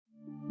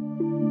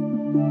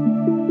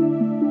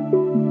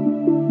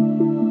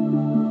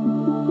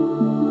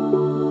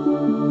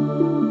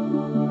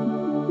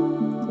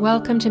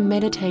Welcome to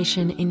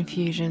Meditation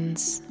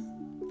Infusions.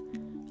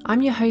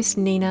 I'm your host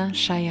Nina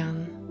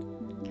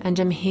Cheyenne, and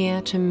I'm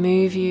here to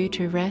move you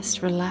to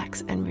rest,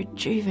 relax, and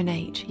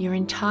rejuvenate your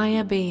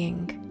entire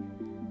being.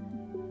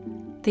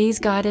 These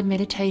guided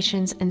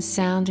meditations and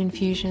sound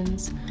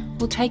infusions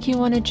will take you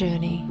on a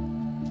journey,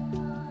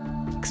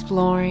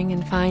 exploring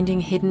and finding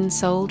hidden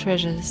soul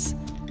treasures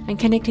and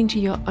connecting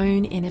to your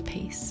own inner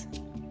peace.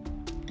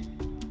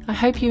 I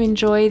hope you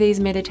enjoy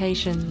these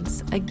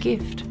meditations, a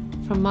gift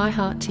from my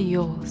heart to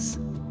yours.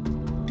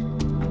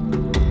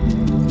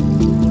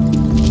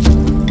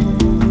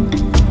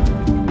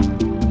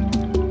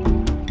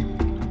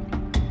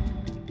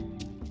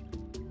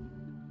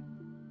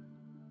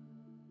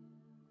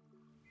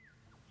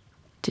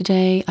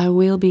 Today I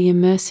will be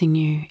immersing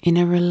you in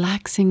a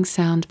relaxing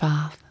sound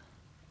bath.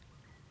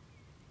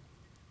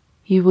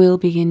 You will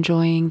be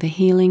enjoying the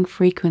healing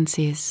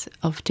frequencies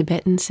of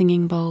Tibetan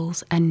singing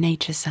bowls and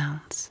nature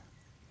sounds.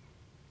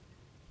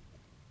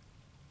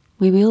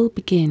 We will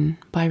begin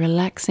by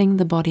relaxing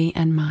the body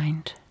and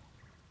mind.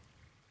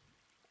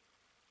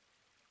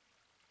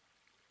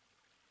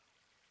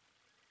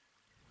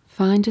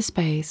 Find a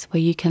space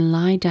where you can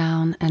lie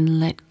down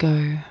and let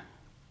go,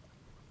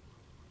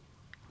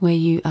 where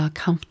you are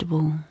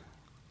comfortable.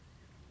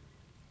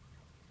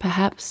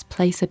 Perhaps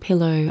place a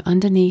pillow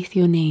underneath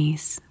your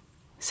knees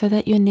so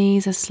that your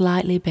knees are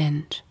slightly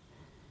bent,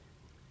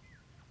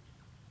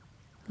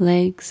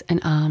 legs and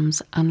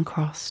arms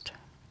uncrossed.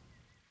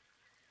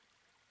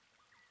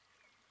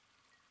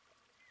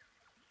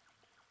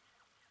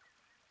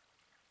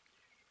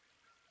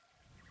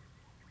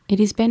 It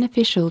is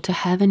beneficial to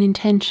have an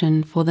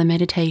intention for the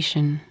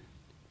meditation.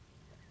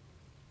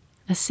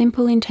 A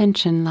simple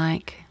intention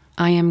like,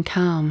 I am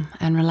calm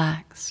and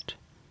relaxed,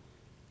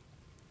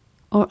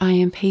 or I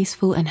am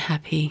peaceful and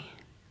happy,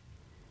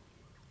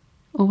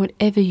 or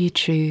whatever you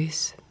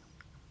choose.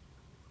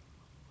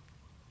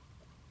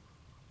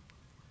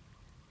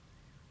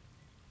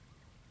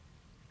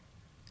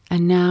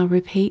 And now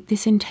repeat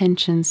this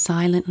intention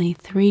silently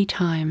 3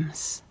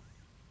 times.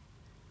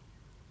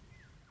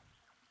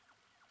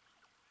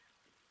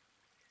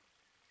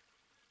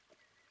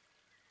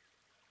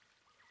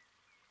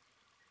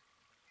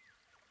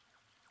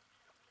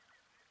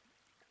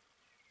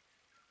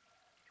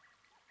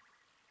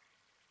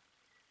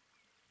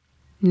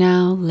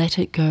 Now let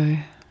it go,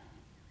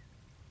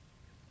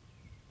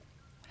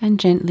 and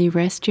gently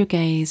rest your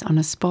gaze on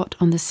a spot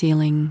on the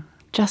ceiling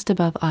just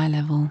above eye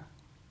level.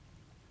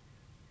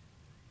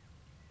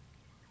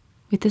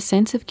 With a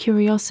sense of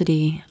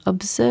curiosity,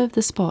 observe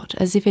the spot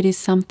as if it is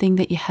something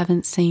that you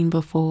haven't seen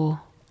before.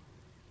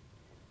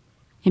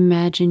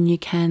 Imagine you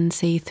can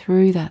see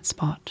through that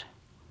spot,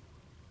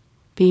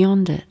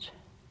 beyond it.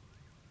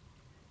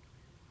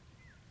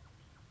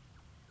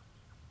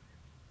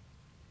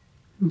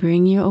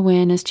 Bring your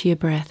awareness to your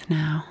breath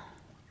now,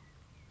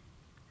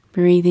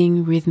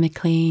 breathing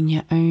rhythmically in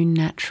your own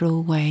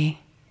natural way.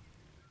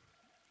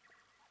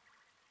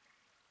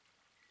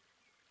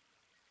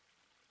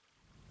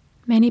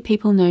 Many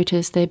people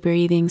notice their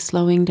breathing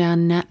slowing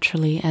down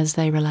naturally as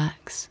they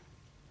relax.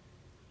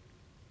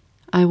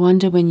 I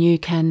wonder when you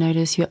can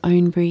notice your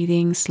own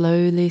breathing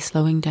slowly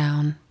slowing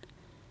down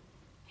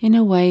in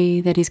a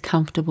way that is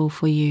comfortable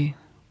for you.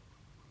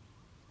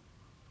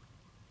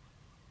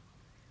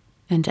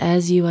 And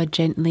as you are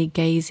gently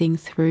gazing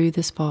through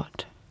the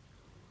spot,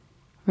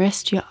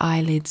 rest your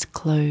eyelids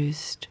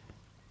closed,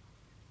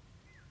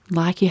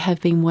 like you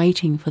have been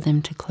waiting for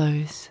them to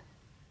close.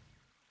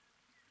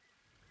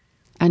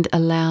 And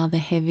allow the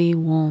heavy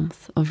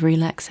warmth of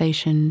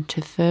relaxation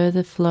to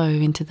further flow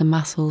into the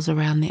muscles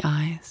around the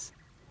eyes,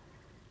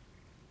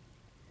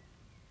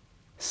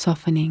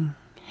 softening,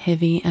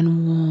 heavy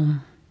and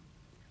warm.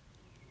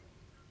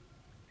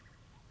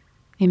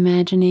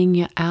 Imagining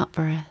your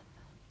out-breath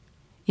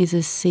is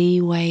a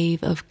sea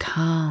wave of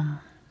calm,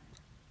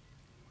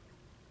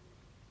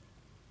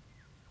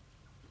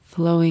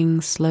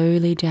 flowing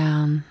slowly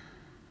down,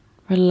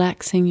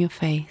 relaxing your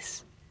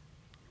face,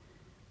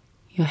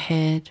 your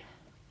head,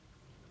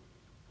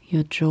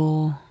 your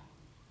jaw,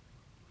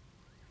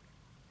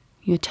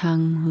 your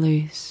tongue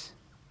loose.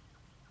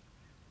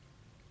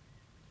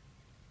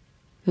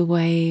 The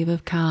wave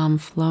of calm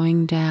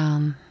flowing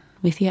down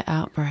with your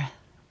out-breath.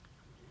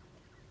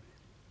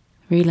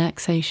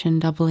 Relaxation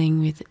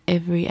doubling with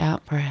every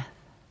out-breath.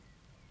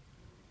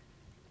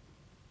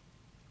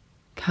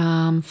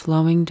 Calm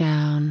flowing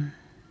down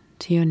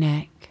to your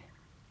neck,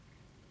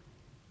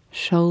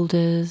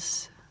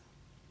 shoulders,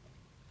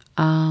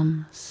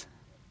 arms,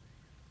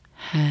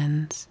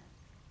 hands.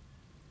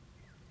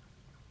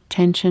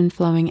 Tension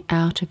flowing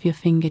out of your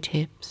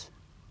fingertips,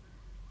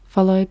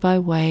 followed by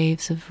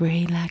waves of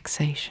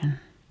relaxation.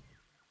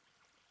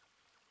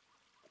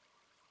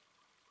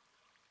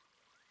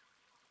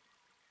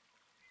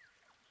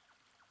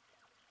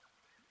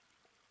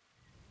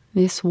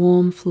 This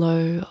warm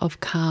flow of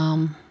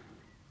calm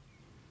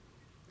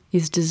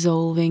is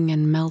dissolving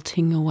and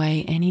melting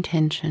away any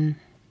tension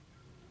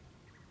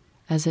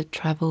as it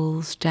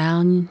travels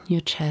down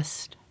your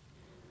chest,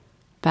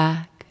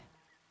 back,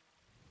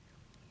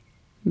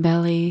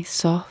 belly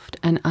soft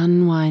and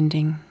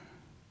unwinding,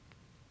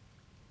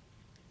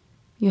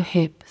 your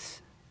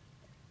hips,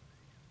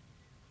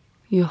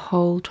 your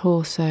whole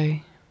torso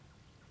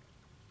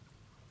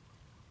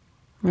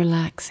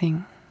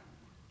relaxing,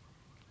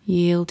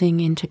 yielding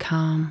into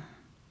calm.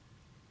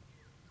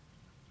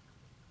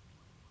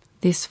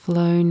 This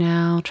flow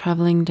now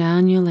traveling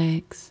down your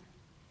legs,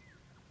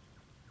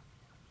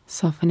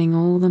 softening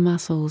all the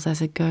muscles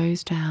as it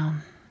goes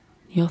down,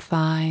 your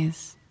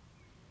thighs,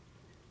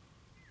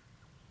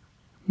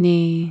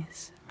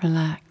 knees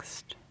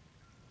relaxed,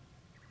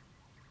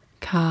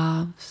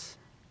 calves,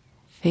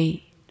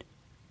 feet,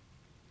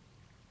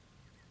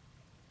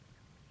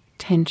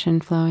 tension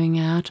flowing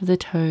out of the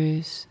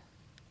toes,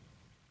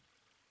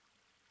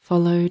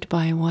 followed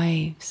by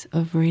waves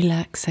of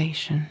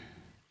relaxation.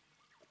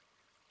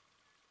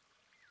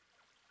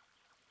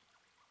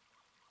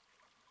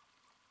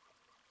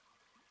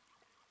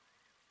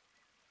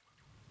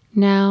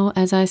 Now,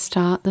 as I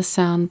start the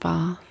sound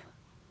bath,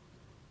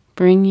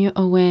 bring your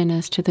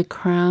awareness to the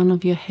crown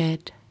of your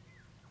head.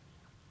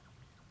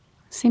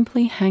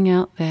 Simply hang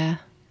out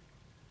there.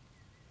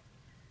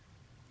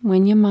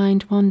 When your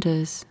mind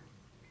wanders,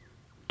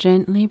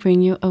 gently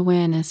bring your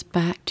awareness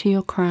back to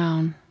your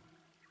crown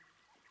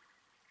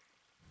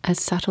as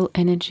subtle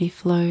energy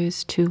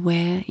flows to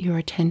where your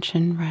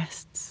attention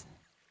rests.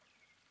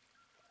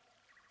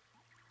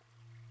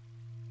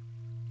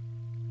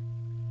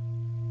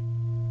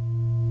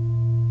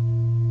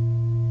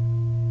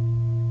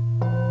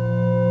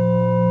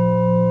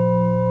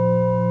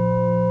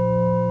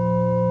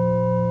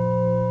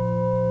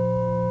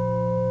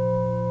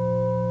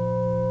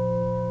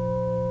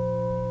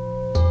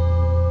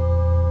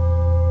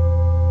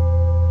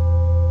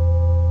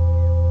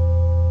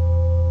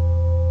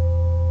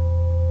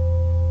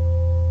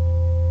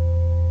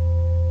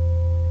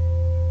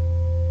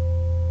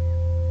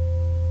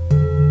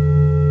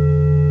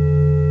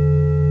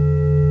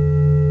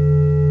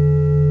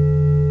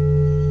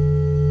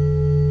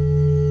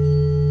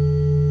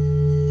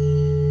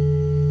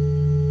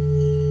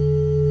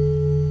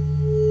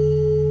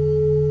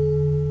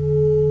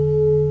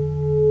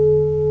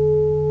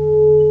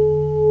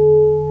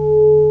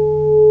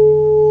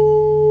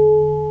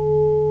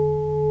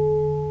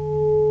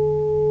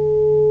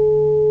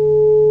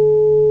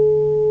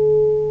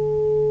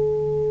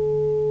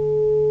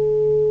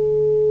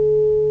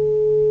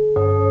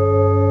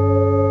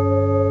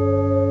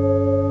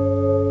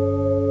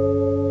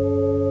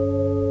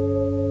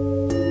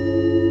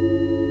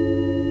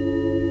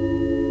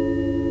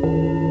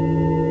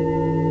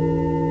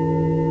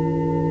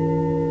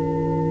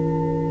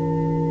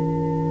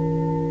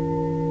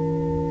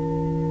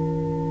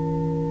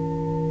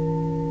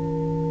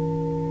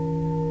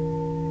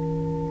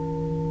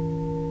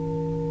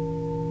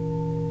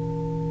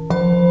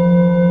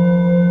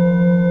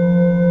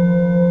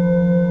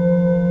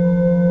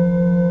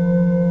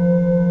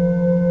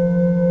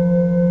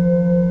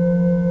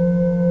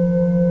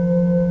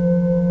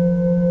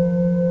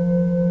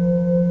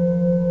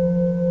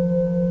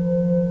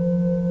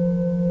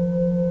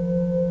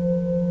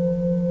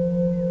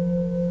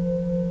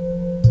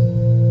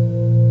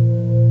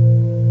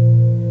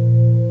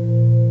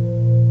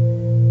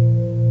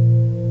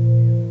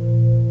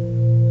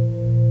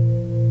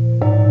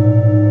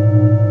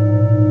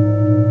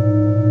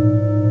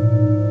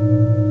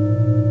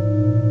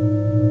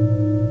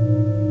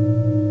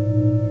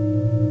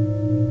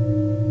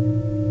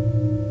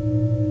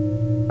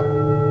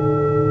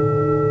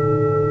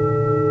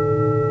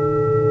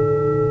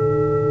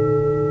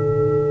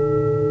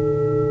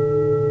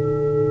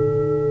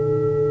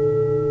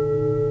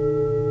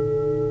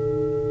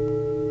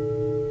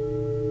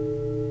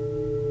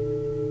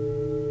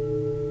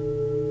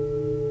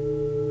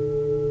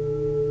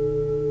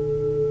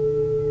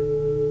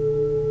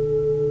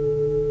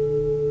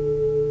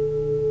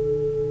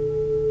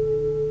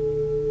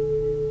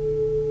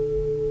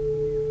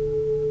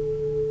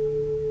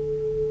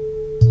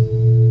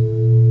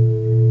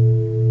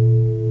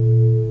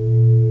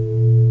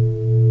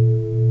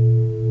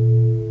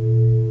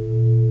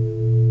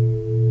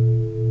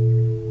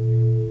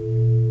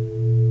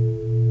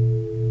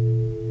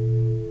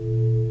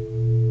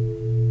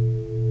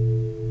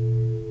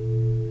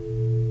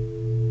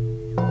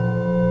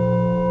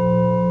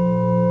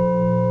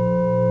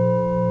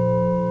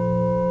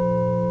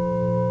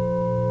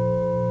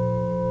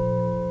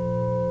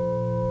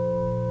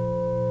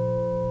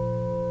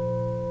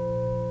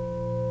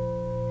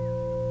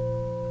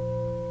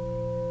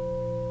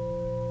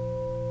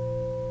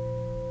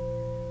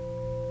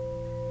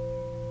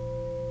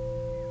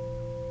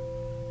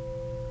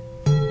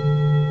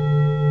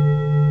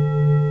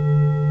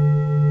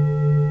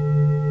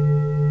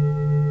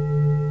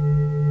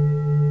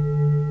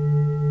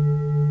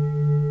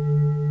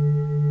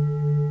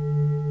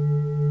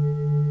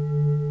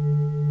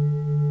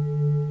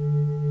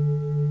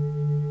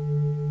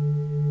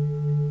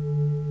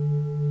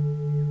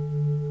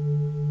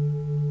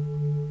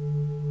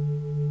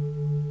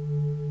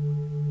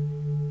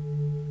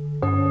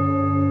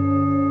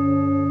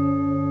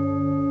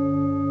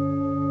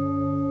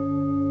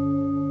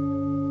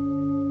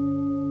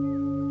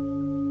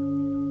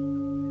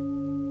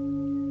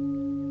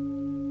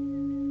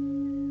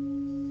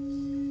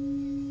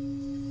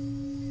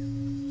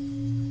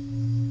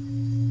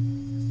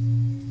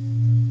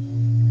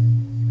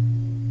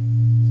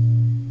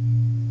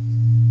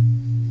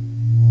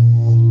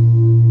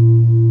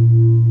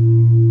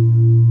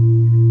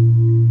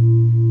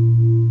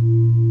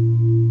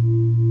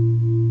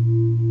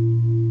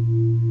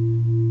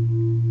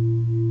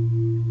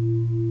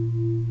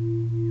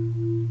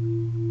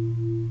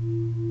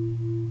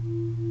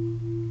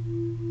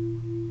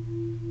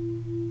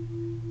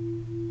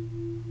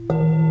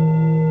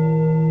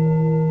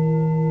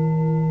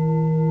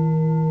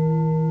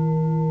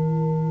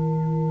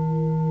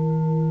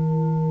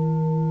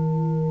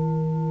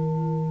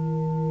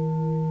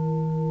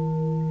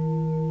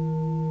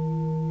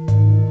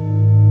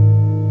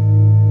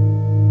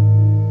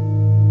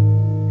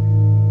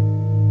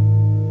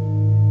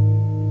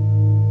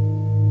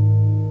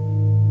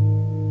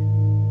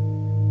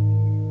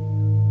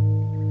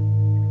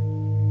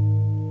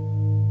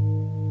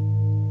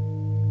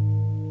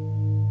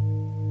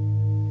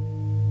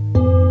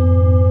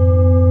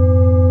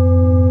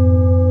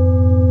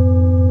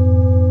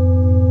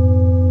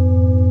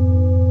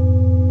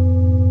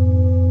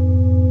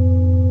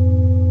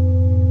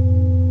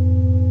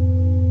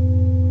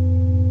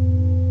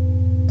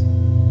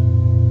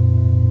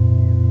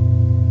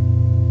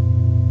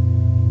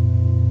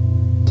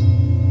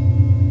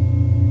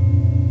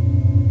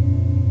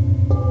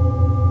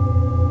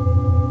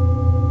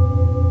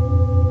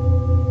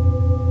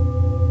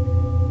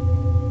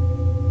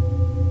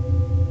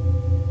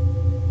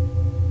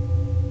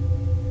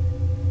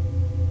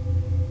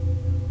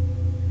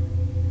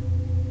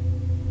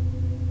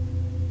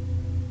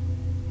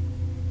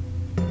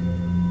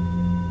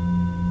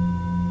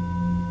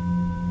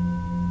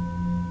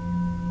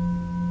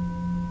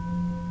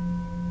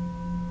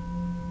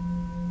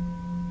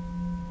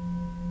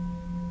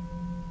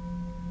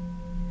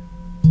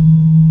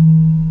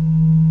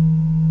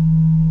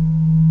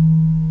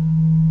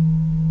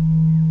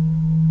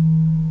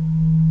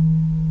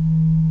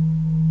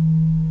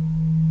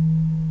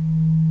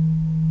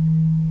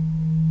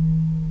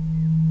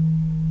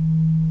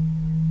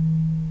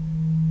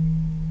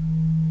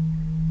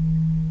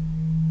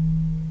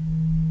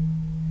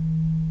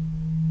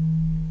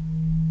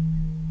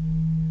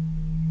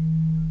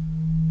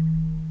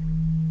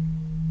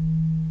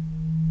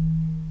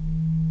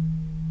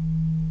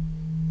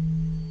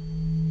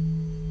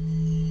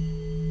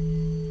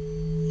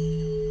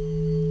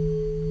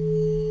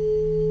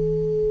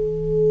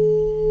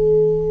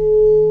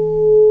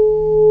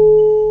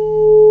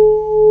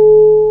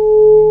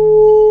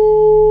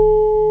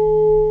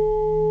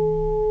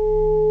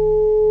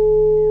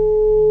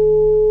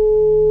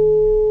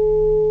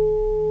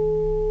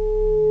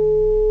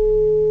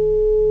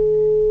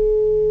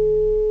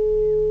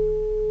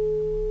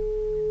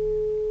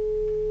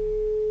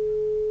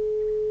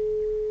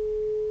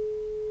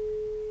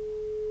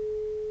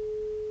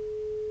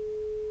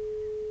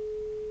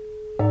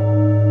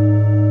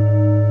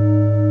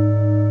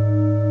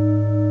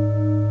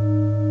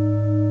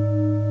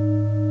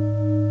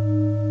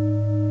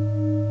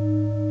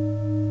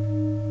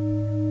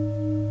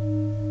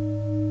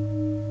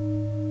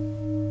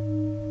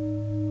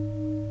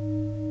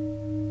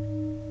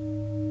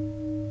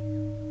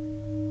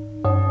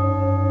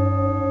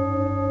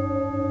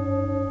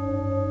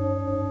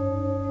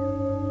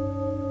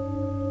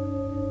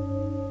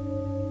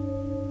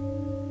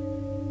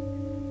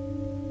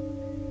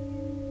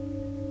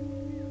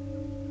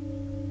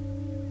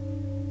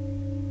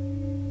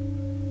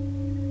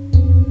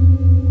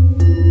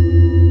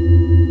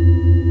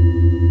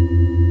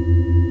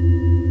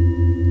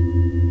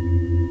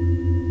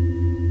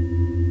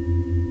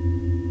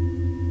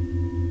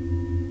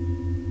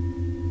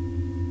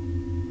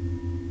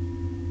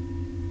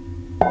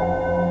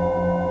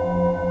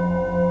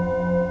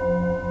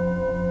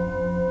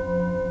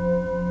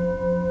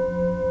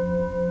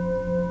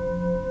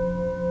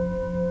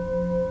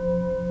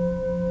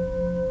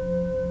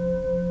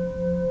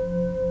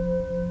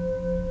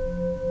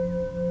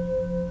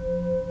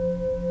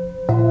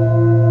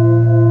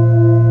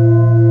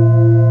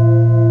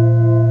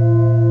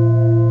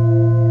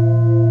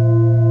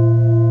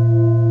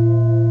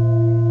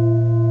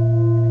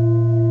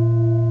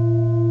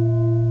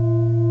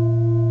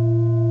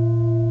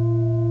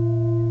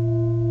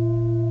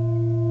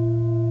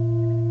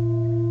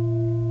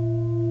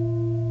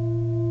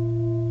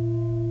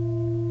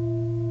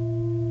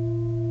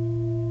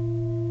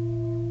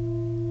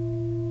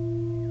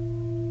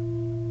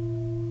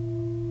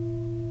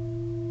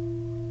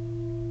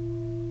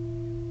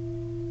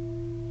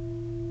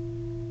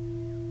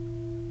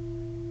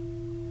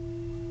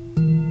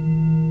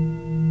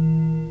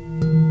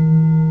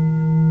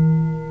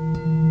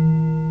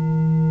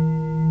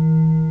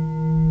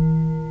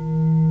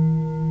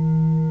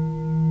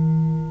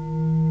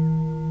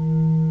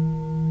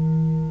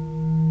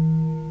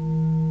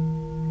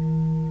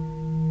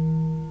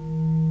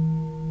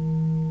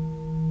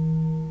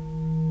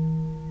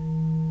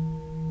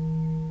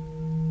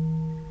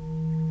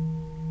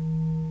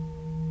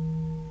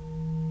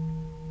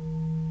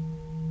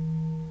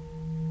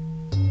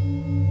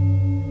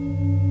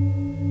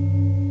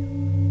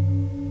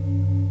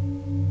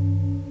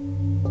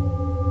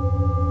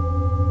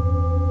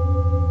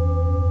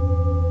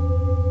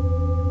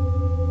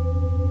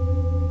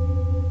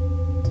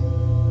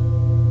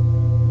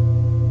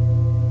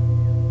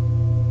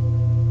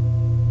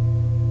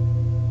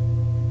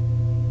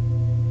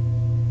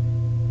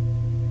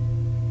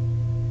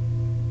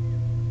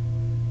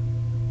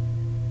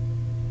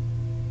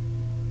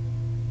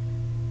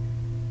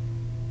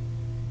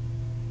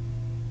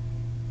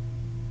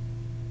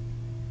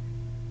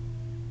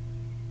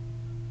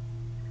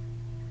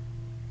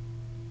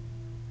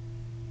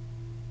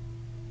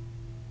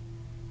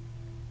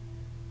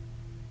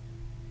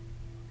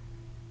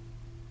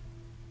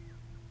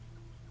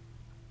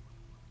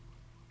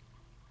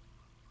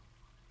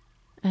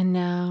 And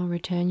now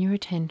return your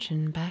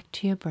attention back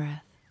to your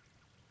breath.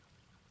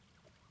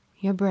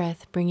 Your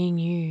breath bringing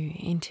you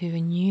into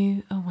a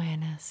new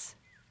awareness.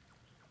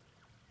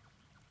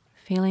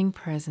 Feeling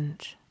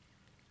present,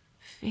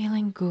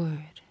 feeling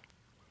good,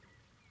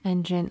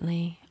 and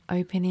gently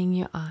opening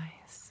your eyes.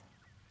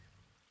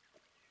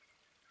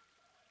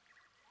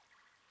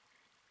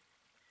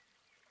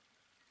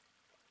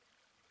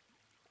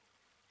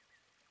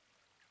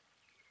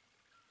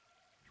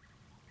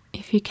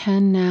 If you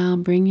can now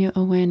bring your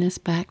awareness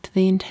back to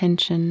the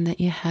intention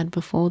that you had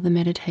before the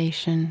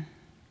meditation.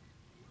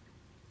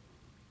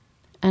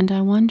 And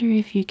I wonder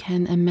if you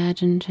can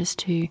imagine just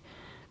to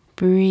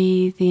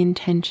breathe the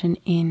intention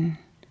in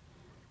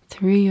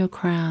through your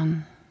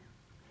crown,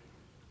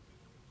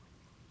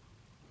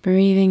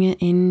 breathing it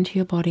into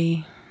your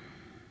body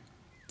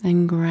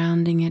and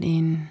grounding it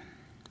in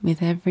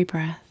with every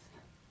breath.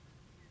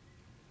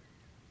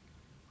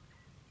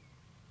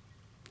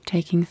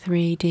 Taking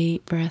 3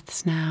 deep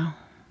breaths now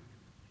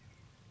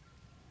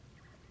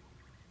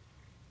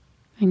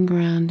and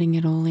grounding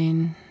it all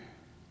in.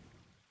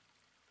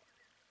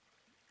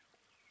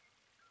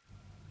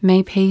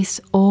 May peace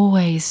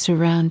always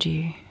surround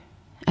you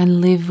and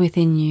live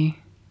within you.